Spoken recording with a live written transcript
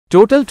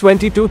Total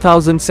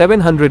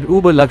 22,700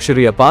 uber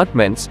luxury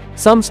apartments,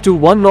 sums to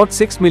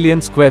 106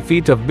 million square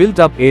feet of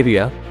built-up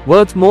area,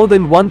 worth more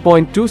than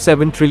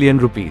 1.27 trillion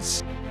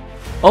rupees.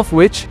 Of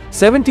which,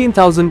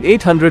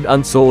 17,800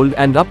 unsold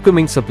and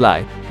upcoming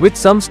supply, which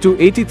sums to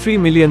 83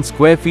 million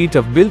square feet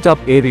of built-up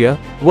area,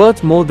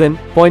 worth more than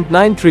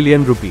 0.9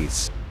 trillion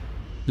rupees.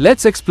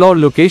 Let's explore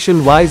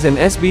location-wise and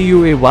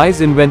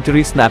SBUA-wise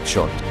inventory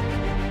snapshot.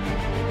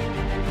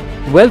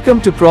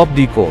 Welcome to Prop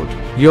Decode.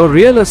 Your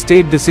real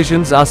estate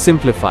decisions are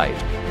simplified.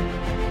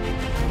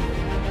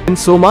 In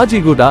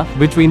Somajiguda,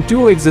 between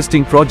two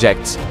existing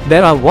projects,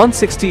 there are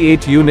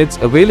 168 units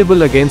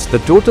available against the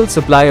total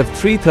supply of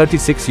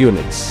 336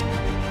 units.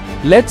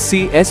 Let's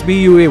see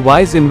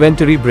SBUA-wise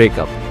inventory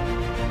breakup.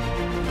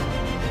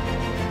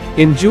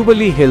 In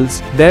Jubilee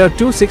Hills, there are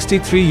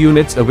 263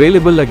 units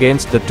available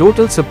against the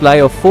total supply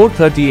of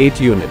 438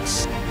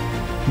 units.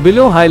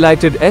 Below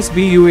highlighted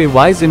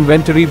SBUA-wise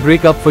inventory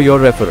breakup for your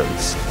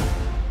reference.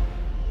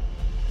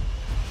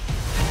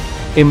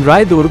 In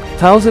Raidurg,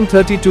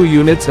 1,032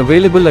 units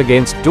available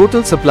against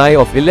total supply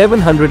of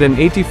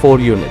 1,184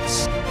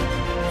 units.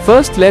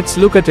 First, let's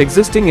look at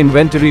existing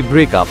inventory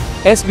breakup,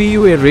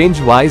 SBUA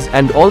range-wise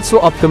and also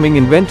upcoming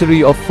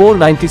inventory of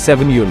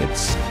 497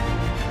 units.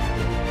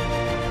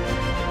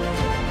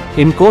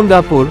 In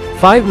Kondapur,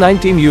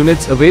 519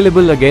 units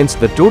available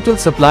against the total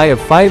supply of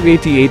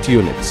 588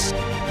 units.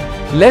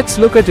 Let's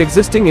look at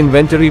existing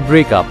inventory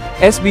breakup,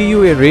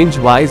 SBUA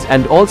range-wise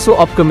and also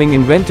upcoming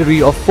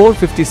inventory of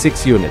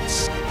 456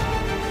 units.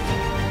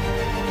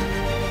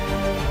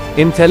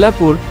 In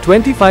Kondapur,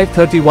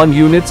 2531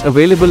 units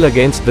available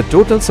against the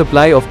total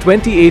supply of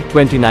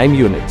 2829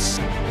 units.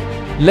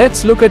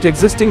 Let's look at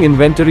existing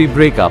inventory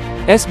breakup,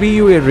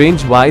 SBUA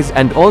range-wise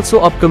and also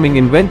upcoming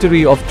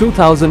inventory of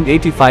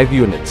 2085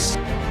 units.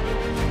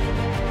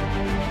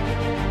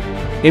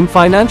 In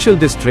Financial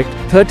District,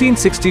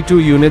 1362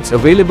 units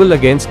available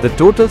against the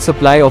total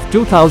supply of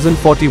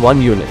 2041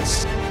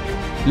 units.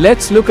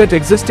 Let's look at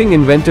existing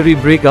inventory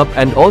breakup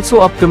and also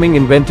upcoming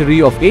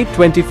inventory of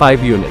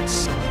 825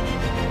 units.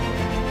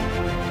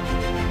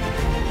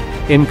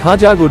 In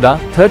Somajiguda,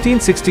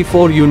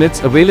 1364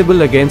 units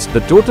available against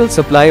the total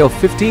supply of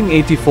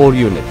 1584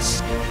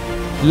 units.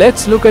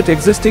 Let's look at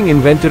existing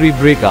inventory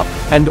breakup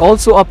and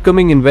also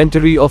upcoming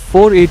inventory of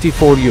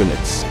 484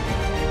 units.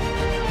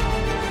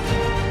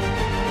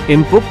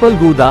 In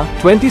Somajiguda,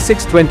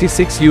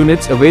 2626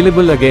 units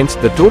available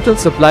against the total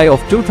supply of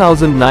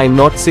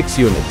 2906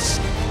 units.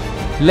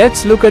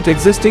 Let's look at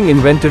existing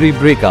inventory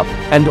breakup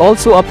and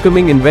also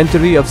upcoming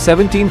inventory of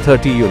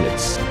 1730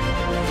 units.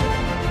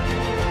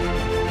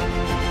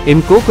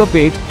 In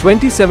Kondapur,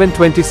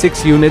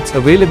 2726 units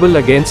available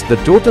against the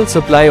total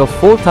supply of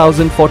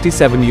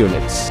 4047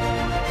 units.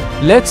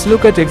 Let's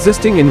look at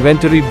existing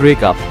inventory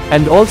breakup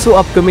and also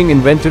upcoming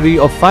inventory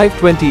of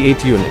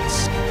 528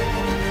 units.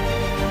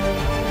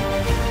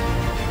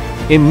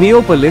 In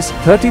Neopolis,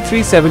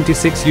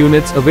 3376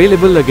 units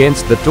available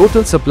against the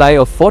total supply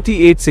of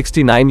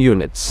 4869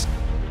 units.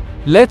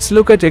 Let's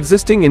look at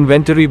existing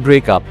inventory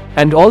breakup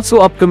and also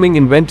upcoming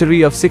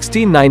inventory of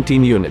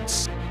 1619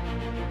 units.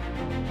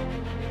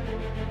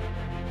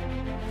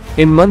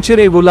 In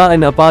Manchirevula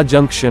and Apa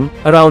Junction,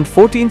 around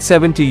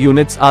 1470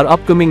 units are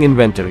upcoming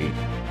inventory.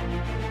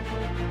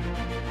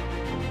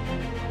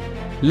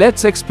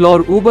 Let's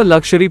explore uber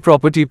luxury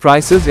property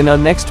prices in our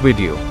next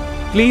video.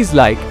 Please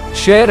like,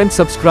 share and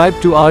subscribe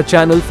to our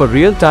channel for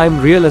real-time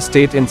real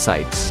estate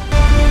insights.